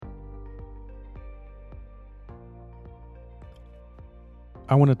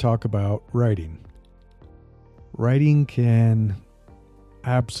I want to talk about writing. Writing can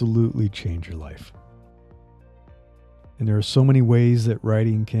absolutely change your life. And there are so many ways that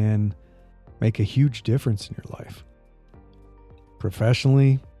writing can make a huge difference in your life.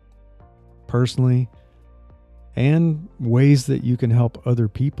 Professionally, personally, and ways that you can help other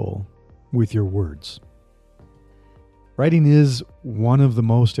people with your words. Writing is one of the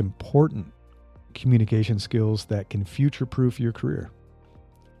most important communication skills that can future-proof your career.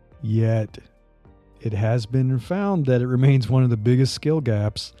 Yet, it has been found that it remains one of the biggest skill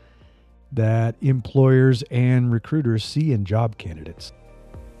gaps that employers and recruiters see in job candidates.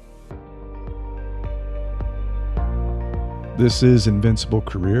 This is Invincible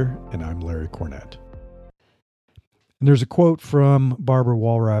Career, and I'm Larry Cornett. And there's a quote from Barbara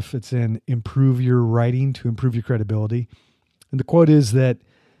Walraff. It's in Improve Your Writing to Improve Your Credibility. And the quote is that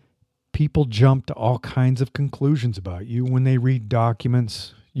people jump to all kinds of conclusions about you when they read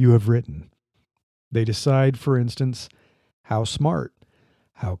documents you have written. They decide, for instance, how smart,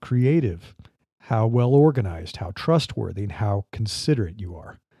 how creative, how well organized, how trustworthy, and how considerate you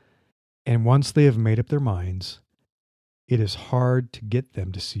are. And once they have made up their minds, it is hard to get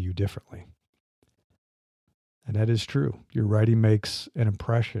them to see you differently. And that is true. Your writing makes an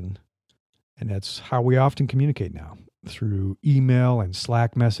impression, and that's how we often communicate now, through email and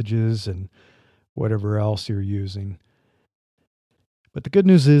Slack messages and whatever else you're using. But the good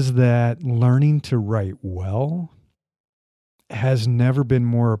news is that learning to write well has never been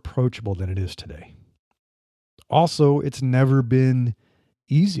more approachable than it is today. Also, it's never been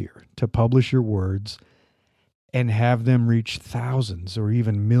easier to publish your words and have them reach thousands or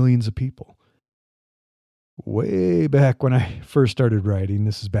even millions of people. Way back when I first started writing,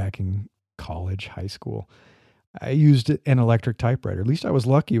 this is back in college, high school, I used an electric typewriter. At least I was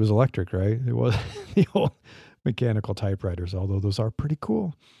lucky it was electric, right? It was the old mechanical typewriters, although those are pretty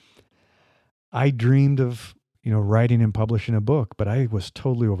cool. I dreamed of, writing and publishing a book, but I was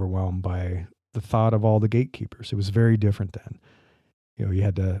totally overwhelmed by the thought of all the gatekeepers. It was very different then. You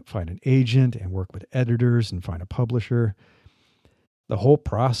had to find an agent and work with editors and find a publisher. The whole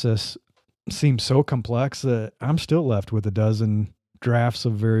process seems so complex that I'm still left with a dozen drafts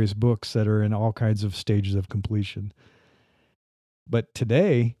of various books that are in all kinds of stages of completion. But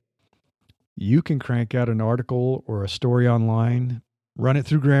today, you can crank out an article or a story online, run it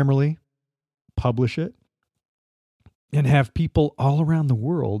through Grammarly, publish it, and have people all around the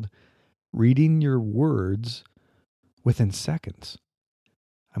world reading your words within seconds.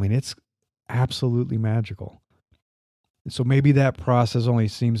 I mean, it's absolutely magical. So maybe that process only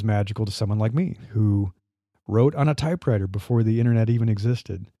seems magical to someone like me, who wrote on a typewriter before the internet even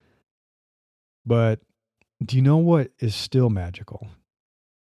existed. But do you know what is still magical?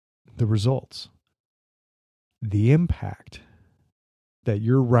 The results. The impact that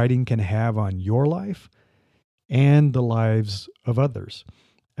your writing can have on your life and the lives of others.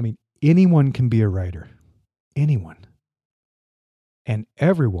 I mean, anyone can be a writer. Anyone. And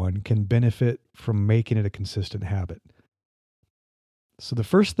everyone can benefit from making it a consistent habit. So the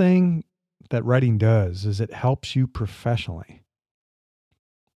first thing that writing does is it helps you professionally.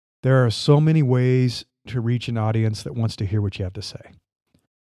 There are so many ways to reach an audience that wants to hear what you have to say.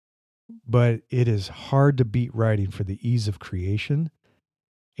 But it is hard to beat writing for the ease of creation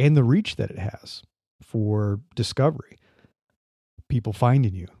and the reach that it has for discovery. People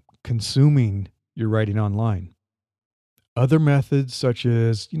finding you, consuming your writing online. Other methods such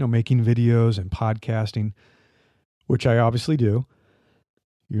as, making videos and podcasting, which I obviously do.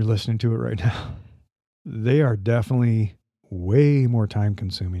 You're listening to it right now. They are definitely way more time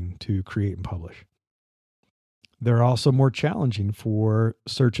consuming to create and publish. They're also more challenging for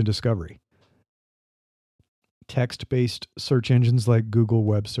search and discovery. Text-based search engines like Google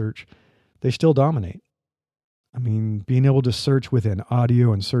Web Search, they still dominate. I mean, being able to search within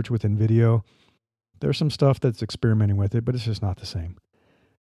audio and search within video, there's some stuff that's experimenting with it, but it's just not the same.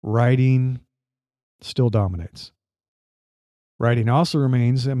 Writing still dominates. Writing also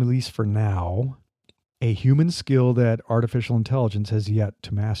remains, at least for now, a human skill that artificial intelligence has yet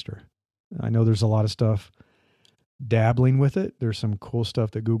to master. I know there's a lot of stuff dabbling with it. There's some cool stuff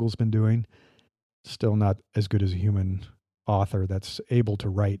that Google's been doing. Still not as good as a human author that's able to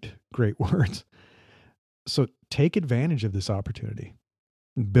write great words. So take advantage of this opportunity.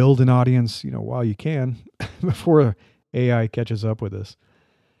 Build an audience, while you can, before AI catches up with us.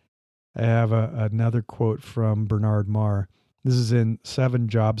 I have another quote from Bernard Marr. This is in 7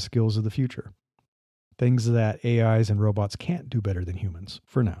 Job Skills of the Future. Things that AIs and robots can't do better than humans,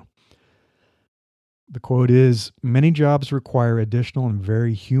 for now. The quote is, "Many jobs require additional and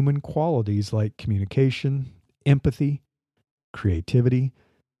very human qualities like communication, empathy, creativity,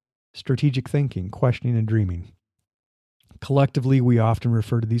 strategic thinking, questioning, and dreaming. Collectively, we often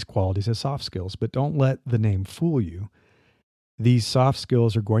refer to these qualities as soft skills, but don't let the name fool you. These soft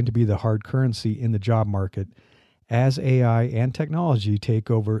skills are going to be the hard currency in the job market as AI and technology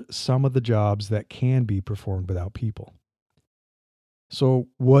take over some of the jobs that can be performed without people. So,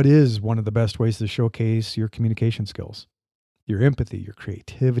 what is one of the best ways to showcase your communication skills? Your empathy, your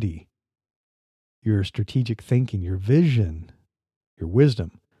creativity, your strategic thinking, your vision, your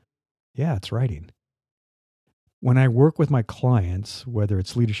wisdom. Yeah, it's writing. When I work with my clients, whether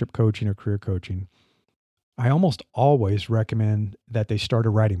it's leadership coaching or career coaching, I almost always recommend that they start a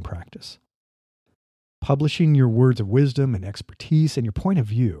writing practice. Publishing your words of wisdom and expertise and your point of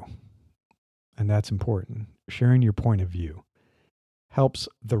view, and that's important, sharing your point of view, helps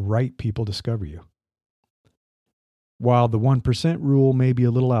the right people discover you. While the 1% rule may be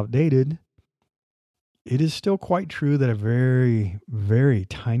a little outdated, it is still quite true that a very, very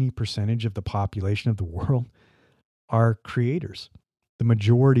tiny percentage of the population of the world are creators. The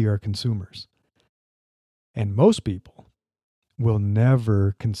majority are consumers. And most people will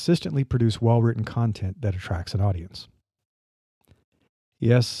never consistently produce well-written content that attracts an audience.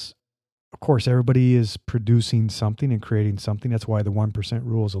 Yes, of course, everybody is producing something and creating something. That's why the 1%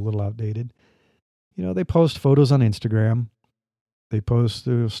 rule is a little outdated. You know, they post photos on Instagram. They post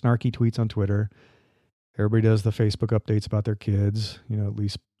snarky tweets on Twitter. Everybody does the Facebook updates about their kids, at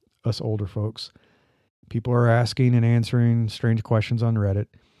least us older folks. People are asking and answering strange questions on Reddit.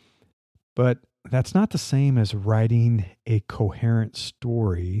 But that's not the same as writing a coherent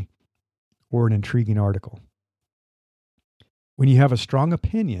story or an intriguing article. When you have a strong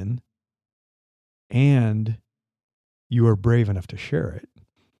opinion and you are brave enough to share it,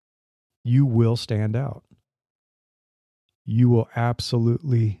 you will stand out. You will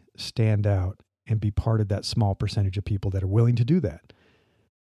absolutely stand out and be part of that small percentage of people that are willing to do that.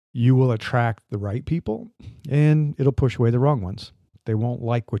 You will attract the right people and it'll push away the wrong ones. They won't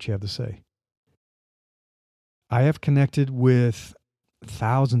like what you have to say. I have connected with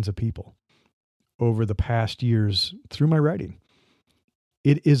thousands of people over the past years through my writing.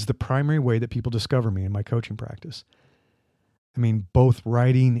 It is the primary way that people discover me in my coaching practice. I mean, both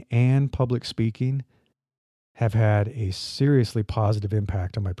writing and public speaking have had a seriously positive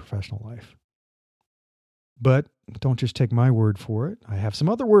impact on my professional life. But don't just take my word for it. I have some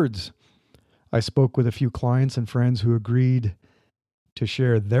other words. I spoke with a few clients and friends who agreed to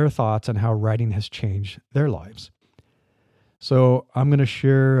share their thoughts on how writing has changed their lives. So I'm going to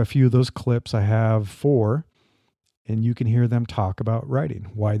share a few of those clips. I have 4, and you can hear them talk about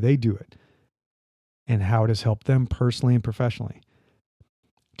writing, why they do it, and how it has helped them personally and professionally.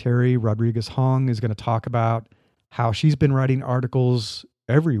 Terry Rodriguez Hong is going to talk about how she's been writing articles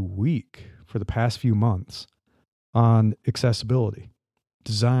every week for the past few months on accessibility,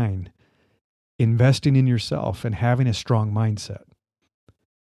 design, investing in yourself, and having a strong mindset.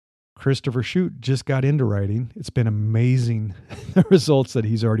 Christopher Shute just got into writing. It's been amazing, the results that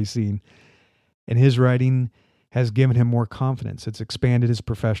he's already seen. And his writing has given him more confidence. It's expanded his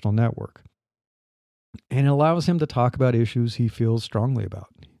professional network. And it allows him to talk about issues he feels strongly about.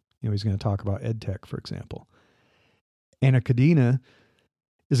 He's going to talk about EdTech, for example. Anna Kadena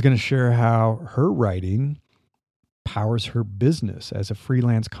is going to share how her writing powers her business as a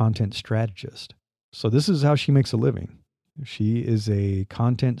freelance content strategist. So this is how she makes a living. She is a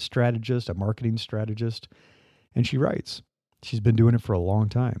content strategist, a marketing strategist, and she writes. She's been doing it for a long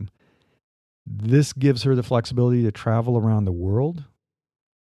time. This gives her the flexibility to travel around the world,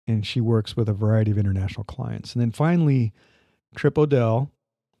 and she works with a variety of international clients. And then finally, Trip Odell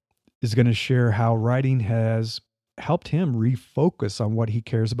is going to share how writing has helped him refocus on what he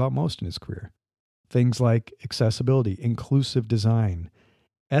cares about most in his career. Things like accessibility, inclusive design,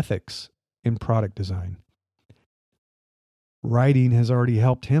 ethics, and product design. Writing has already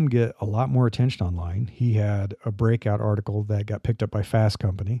helped him get a lot more attention online. He had a breakout article that got picked up by Fast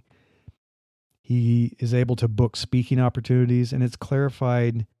Company. He is able to book speaking opportunities, and it's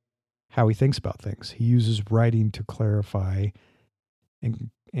clarified how he thinks about things. He uses writing to clarify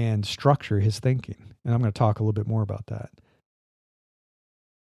and structure his thinking. And I'm going to talk a little bit more about that.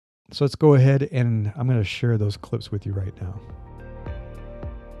 So let's go ahead and I'm going to share those clips with you right now.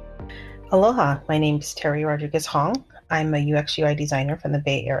 Aloha, my name is Terry Rodriguez Hong. I'm a UX UI designer from the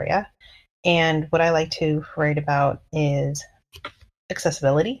Bay Area. And what I like to write about is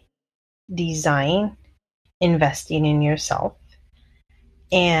accessibility, design, investing in yourself,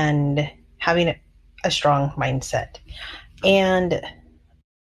 and having a strong mindset. And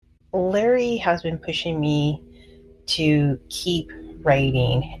Larry has been pushing me to keep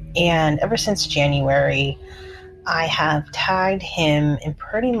writing. And ever since January, I have tagged him in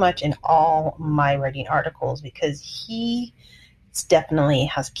pretty much in all my writing articles because he definitely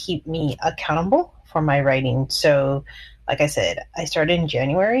has kept me accountable for my writing. So, like I said, I started in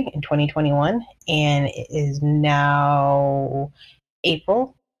January in 2021, and it is now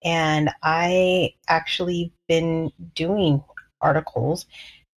April, and I actually been doing articles,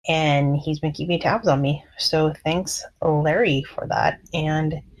 and he's been keeping tabs on me. So thanks, Larry, for that.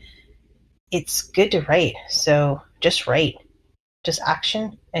 And it's good to write. So just write, just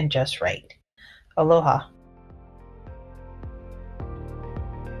action and just write. Aloha.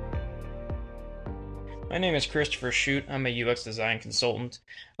 My name is Christopher Shute. I'm a UX design consultant.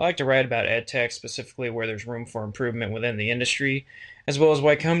 I like to write about EdTech, specifically where there's room for improvement within the industry, as well as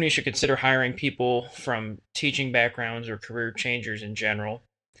why companies should consider hiring people from teaching backgrounds or career changers in general.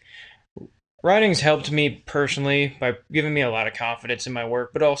 Writing's helped me personally by giving me a lot of confidence in my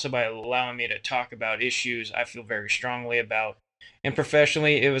work, but also by allowing me to talk about issues I feel very strongly about. And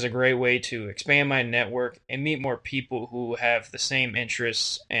professionally, it was a great way to expand my network and meet more people who have the same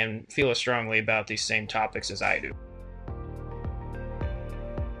interests and feel as strongly about these same topics as I do.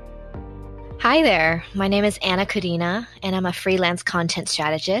 Hi there. My name is Anna Codina, and I'm a freelance content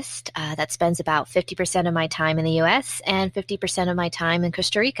strategist that spends about 50% of my time in the US and 50% of my time in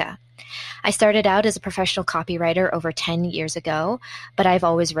Costa Rica. I started out as a professional copywriter over 10 years ago, but I've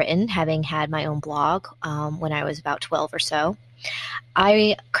always written, having had my own blog when I was about 12 or so.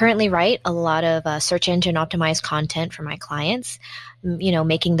 I currently write a lot of search engine optimized content for my clients,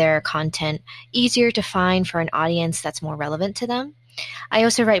 making their content easier to find for an audience that's more relevant to them. I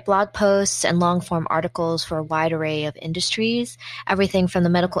also write blog posts and long-form articles for a wide array of industries, everything from the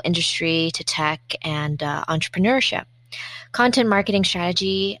medical industry to tech and entrepreneurship. Content marketing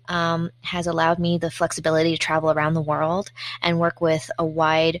strategy has allowed me the flexibility to travel around the world and work with a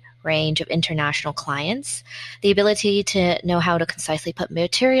wide range of international clients, the ability to know how to concisely put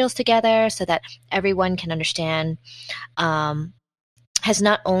materials together so that everyone can understand has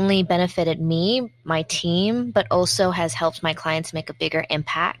not only benefited me, my team, but also has helped my clients make a bigger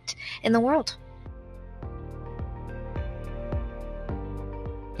impact in the world.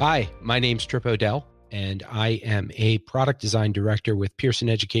 Hi, my name's Trip Odell, and I am a product design director with Pearson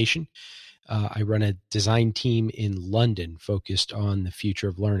Education. I run a design team in London focused on the future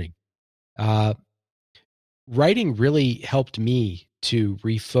of learning. Writing really helped me to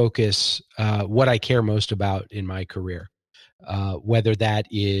refocus what I care most about in my career. Whether that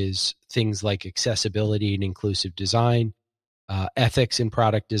is things like accessibility and inclusive design, ethics in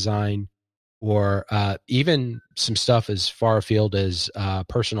product design, or even some stuff as far afield as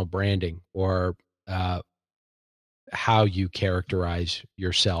personal branding or how you characterize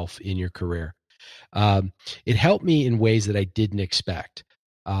yourself in your career. It helped me in ways that I didn't expect.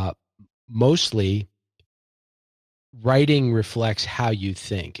 Mostly, writing reflects how you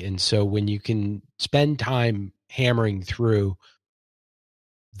think. And so when you can spend time hammering through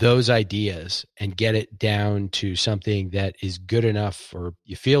those ideas and get it down to something that is good enough, or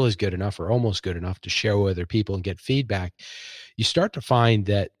you feel is good enough or almost good enough to share with other people and get feedback, you start to find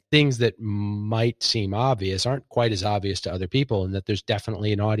that things that might seem obvious aren't quite as obvious to other people, and that there's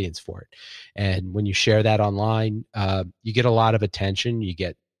definitely an audience for it. And when you share that online, you get a lot of attention. You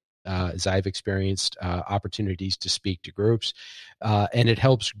get, as I've experienced, opportunities to speak to groups, and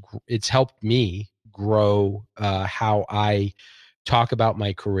it's helped me grow how I talk about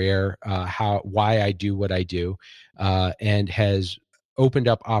my career, why I do what I do, and has opened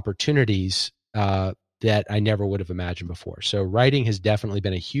up opportunities that I never would have imagined before. So writing has definitely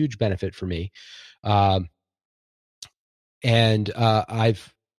been a huge benefit for me. And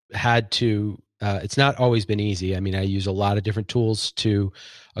I've had to, it's not always been easy. I mean, I use a lot of different tools to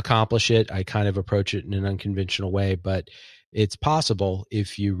accomplish it. I kind of approach it in an unconventional way, but it's possible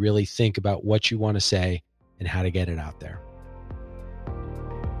if you really think about what you want to say and how to get it out there.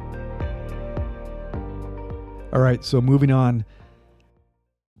 All right, so moving on.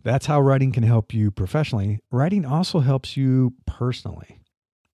 That's how writing can help you professionally. Writing also helps you personally.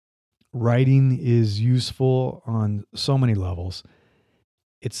 Writing is useful on so many levels.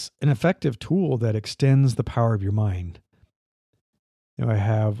 It's an effective tool that extends the power of your mind. I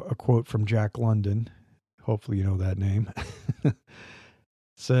have a quote from Jack London. Hopefully you know that name. It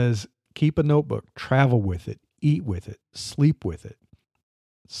says, keep a notebook, travel with it, eat with it, sleep with it.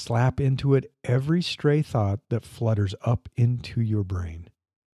 Slap into it every stray thought that flutters up into your brain.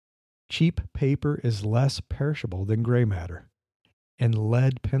 Cheap paper is less perishable than gray matter, and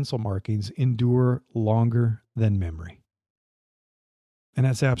lead pencil markings endure longer than memory. And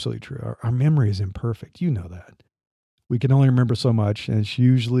that's absolutely true. Our memory is imperfect. You know that. We can only remember so much, and it's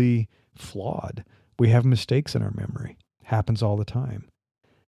usually flawed. We have mistakes in our memory. Happens all the time.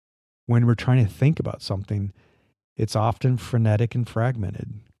 When we're trying to think about something, it's often frenetic and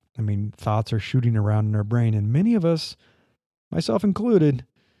fragmented. I mean, thoughts are shooting around in our brain, and many of us, myself included,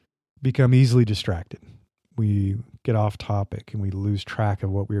 become easily distracted. We get off topic and we lose track of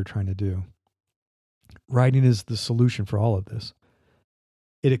what we were trying to do. Writing is the solution for all of this.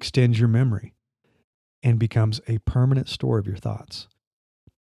 It extends your memory and becomes a permanent store of your thoughts.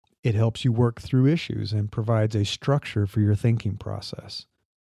 It helps you work through issues and provides a structure for your thinking process.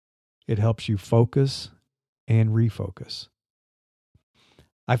 It helps you focus and refocus.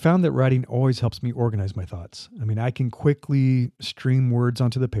 I found that writing always helps me organize my thoughts. I mean, I can quickly stream words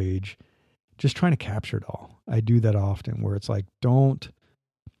onto the page, just trying to capture it all. I do that often where it's like, don't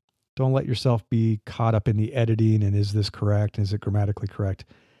let yourself be caught up in the editing and is this correct? Is it grammatically correct?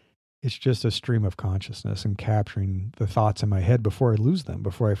 It's just a stream of consciousness and capturing the thoughts in my head before I lose them,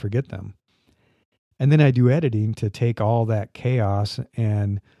 before I forget them. And then I do editing to take all that chaos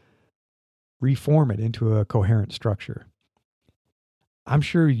and reform it into a coherent structure. I'm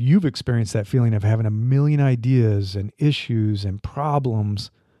sure you've experienced that feeling of having a million ideas and issues and problems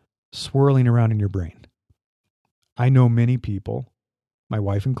swirling around in your brain. I know many people, my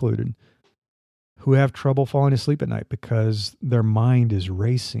wife included, who have trouble falling asleep at night because their mind is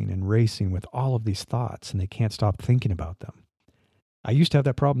racing and racing with all of these thoughts and they can't stop thinking about them. I used to have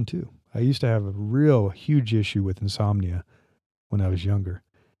that problem too. I used to have a real huge issue with insomnia when I was younger.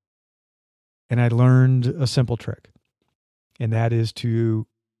 And I learned a simple trick, and that is to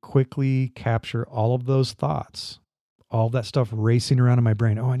quickly capture all of those thoughts, all that stuff racing around in my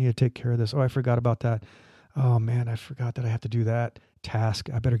brain. Oh, I need to take care of this. Oh, I forgot about that. Oh man, I forgot that I have to do that task.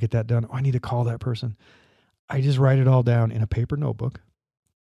 I better get that done. Oh, I need to call that person. I just write it all down in a paper notebook,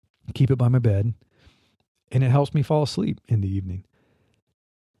 keep it by my bed, and it helps me fall asleep in the evening.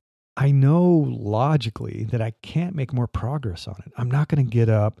 I know logically that I can't make more progress on it. I'm not going to get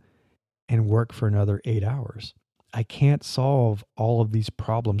up and work for another 8 hours. I can't solve all of these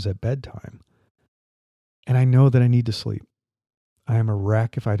problems at bedtime. And I know that I need to sleep. I am a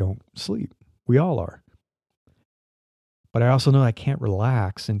wreck if I don't sleep. We all are. But I also know I can't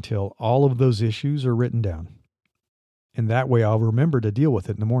relax until all of those issues are written down. And that way I'll remember to deal with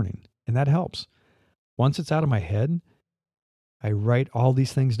it in the morning. And that helps. Once it's out of my head, I write all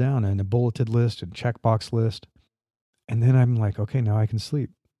these things down in a bulleted list and checkbox list. And then I'm like, okay, now I can sleep.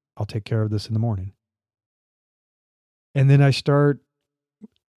 I'll take care of this in the morning. And then I start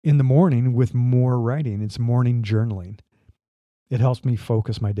in the morning with more writing. It's morning journaling. It helps me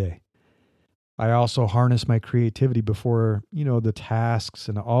focus my day. I also harness my creativity before, the tasks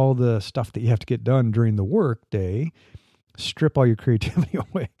and all the stuff that you have to get done during the work day, strip all your creativity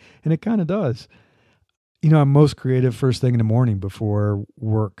away. And it kind of does. I'm most creative first thing in the morning before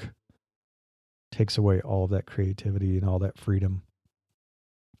work takes away all of that creativity and all that freedom.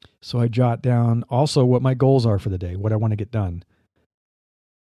 So I jot down also what my goals are for the day, what I want to get done,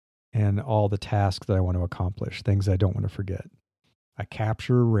 and all the tasks that I want to accomplish, things I don't want to forget. I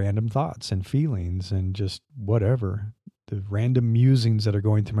capture random thoughts and feelings and just whatever, the random musings that are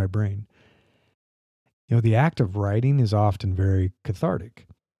going through my brain. The act of writing is often very cathartic.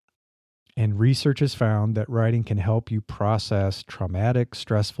 And research has found that writing can help you process traumatic,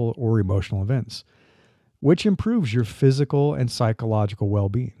 stressful, or emotional events, which improves your physical and psychological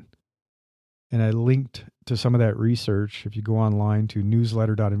well-being. And I linked to some of that research if you go online to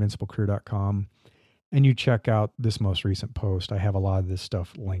newsletter.invinciblecareer.com and you check out this most recent post. I have a lot of this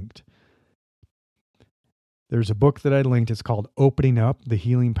stuff linked. There's a book that I linked. It's called Opening Up, The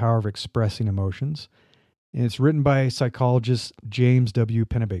Healing Power of Expressing Emotions. And it's written by psychologist James W.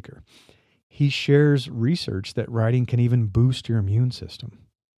 Pennebaker. He shares research that writing can even boost your immune system.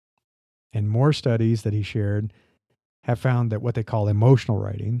 And more studies that he shared have found that what they call emotional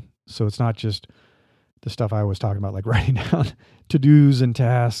writing, so it's not just the stuff I was talking about, like writing down to-dos and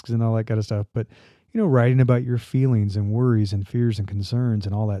tasks and all that kind of stuff, but, writing about your feelings and worries and fears and concerns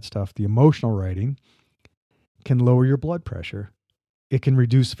and all that stuff. The emotional writing can lower your blood pressure. It can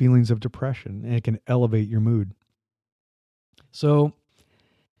reduce feelings of depression, and it can elevate your mood. So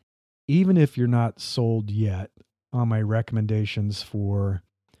even if you're not sold yet on my recommendations for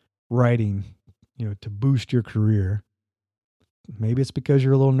writing, to boost your career, maybe it's because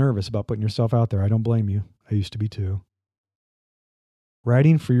you're a little nervous about putting yourself out there. I don't blame you. I used to be too.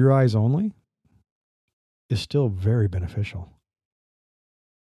 Writing for your eyes only is still very beneficial.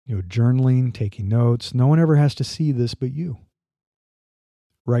 Journaling, taking notes, no one ever has to see this but you.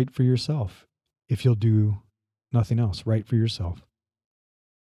 Write for yourself. If you'll do nothing else, write for yourself.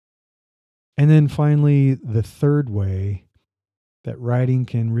 And then finally, the third way that writing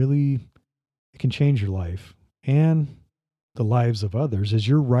can really can change your life and the lives of others is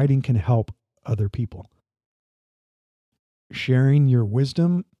your writing can help other people. Sharing your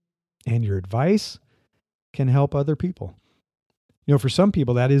wisdom and your advice can help other people. You know, for some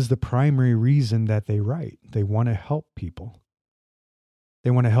people, that is the primary reason that they write. They want to help people. They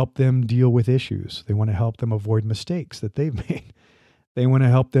want to help them deal with issues. They want to help them avoid mistakes that they've made. They want to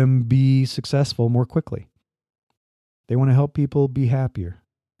help them be successful more quickly. They want to help people be happier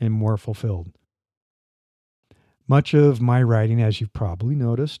and more fulfilled. Much of my writing, as you've probably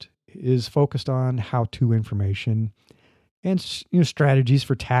noticed, is focused on how-to information and strategies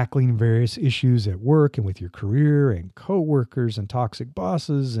for tackling various issues at work and with your career and coworkers and toxic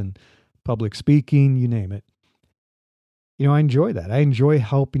bosses and public speaking, you name it. You know, I enjoy that. I enjoy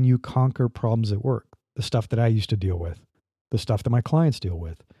helping you conquer problems at work, the stuff that I used to deal with, the stuff that my clients deal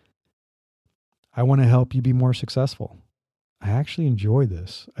with. I want to help you be more successful. I actually enjoy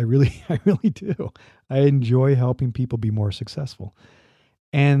this. I really do. I enjoy helping people be more successful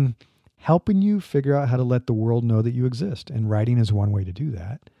and helping you figure out how to let the world know that you exist. And writing is one way to do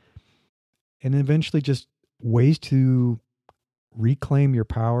that. And eventually just ways to reclaim your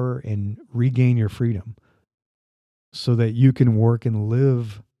power and regain your freedom so that you can work and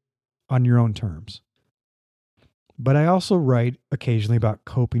live on your own terms. But I also write occasionally about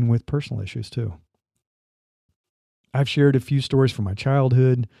coping with personal issues too. I've shared a few stories from my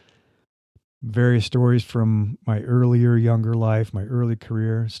childhood, various stories from my earlier, younger life, my early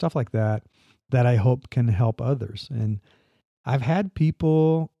career, stuff like that, that I hope can help others. And I've had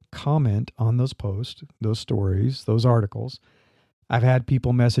people comment on those posts, those stories, those articles. I've had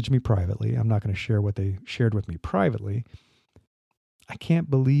people message me privately. I'm not going to share what they shared with me privately. I can't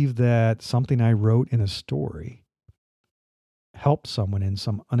believe that something I wrote in a story helped someone in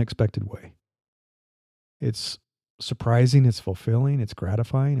some unexpected way. It's surprising, it's fulfilling, it's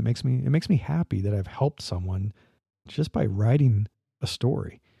gratifying. It makes me happy that I've helped someone just by writing a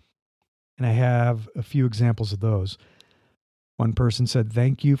story. And I have a few examples of those. One person said,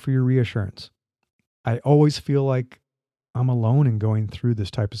 "Thank you for your reassurance. I always feel like I'm alone in going through this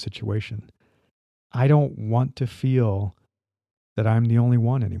type of situation. I don't want to feel that I'm the only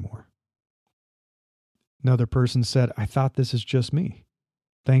one anymore." Another person said, "I thought this is just me.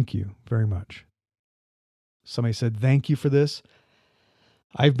 Thank you very much." Somebody said, "Thank you for this.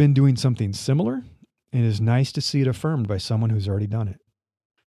 I've been doing something similar, and it is nice to see it affirmed by someone who's already done it."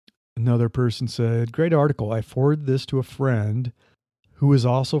 Another person said, "Great article. I forwarded this to a friend who is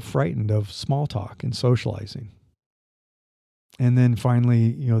also frightened of small talk and socializing." And then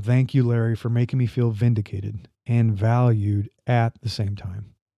finally, "Thank you, Larry, for making me feel vindicated and valued at the same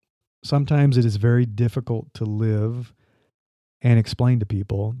time. Sometimes it is very difficult to live and explain to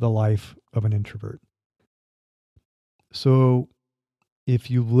people the life of an introvert." So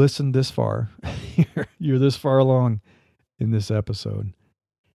if you've listened this far, you're this far along in this episode,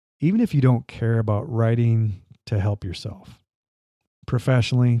 even if you don't care about writing to help yourself,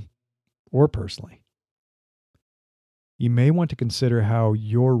 professionally or personally, you may want to consider how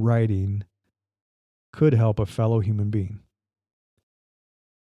your writing could help a fellow human being.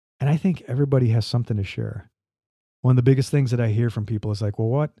 And I think everybody has something to share. One of the biggest things that I hear from people is like,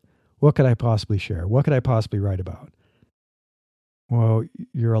 well, what could I possibly share? What could I possibly write about? Well,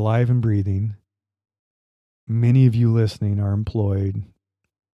 you're alive and breathing. Many of you listening are employed.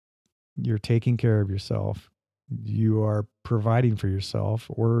 You're taking care of yourself. You are providing for yourself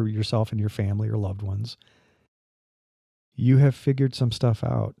and your family or loved ones. You have figured some stuff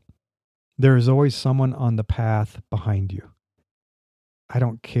out. There is always someone on the path behind you. I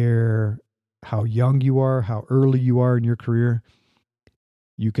don't care how young you are, how early you are in your career.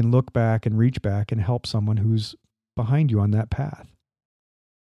 You can look back and reach back and help someone who's behind you on that path.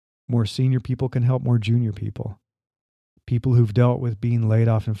 More senior people can help more junior people. People who've dealt with being laid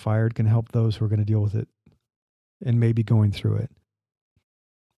off and fired can help those who are going to deal with it and maybe going through it.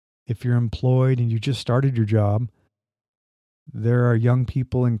 If you're employed and you just started your job, there are young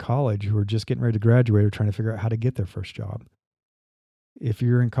people in college who are just getting ready to graduate or trying to figure out how to get their first job. If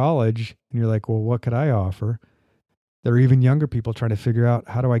you're in college and you're like, well, what could I offer? There are even younger people trying to figure out,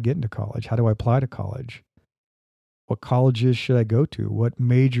 how do I get into college? How do I apply to college? What colleges should I go to? What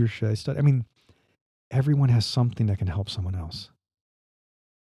major should I study? I mean, everyone has something that can help someone else.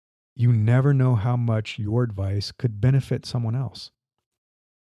 You never know how much your advice could benefit someone else.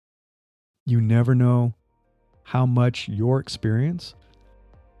 You never know how much your experience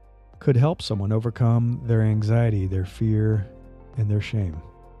could help someone overcome their anxiety, their fear, and their shame.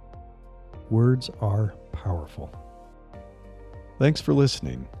 Words are powerful. Thanks for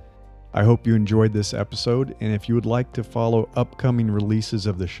listening. I hope you enjoyed this episode, and if you would like to follow upcoming releases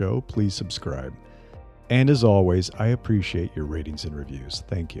of the show, please subscribe. And as always, I appreciate your ratings and reviews.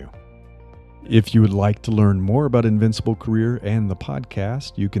 Thank you. If you would like to learn more about Invincible Career and the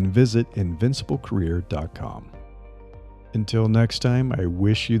podcast, you can visit invinciblecareer.com. Until next time, I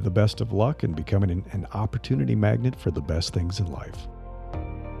wish you the best of luck in becoming an opportunity magnet for the best things in life.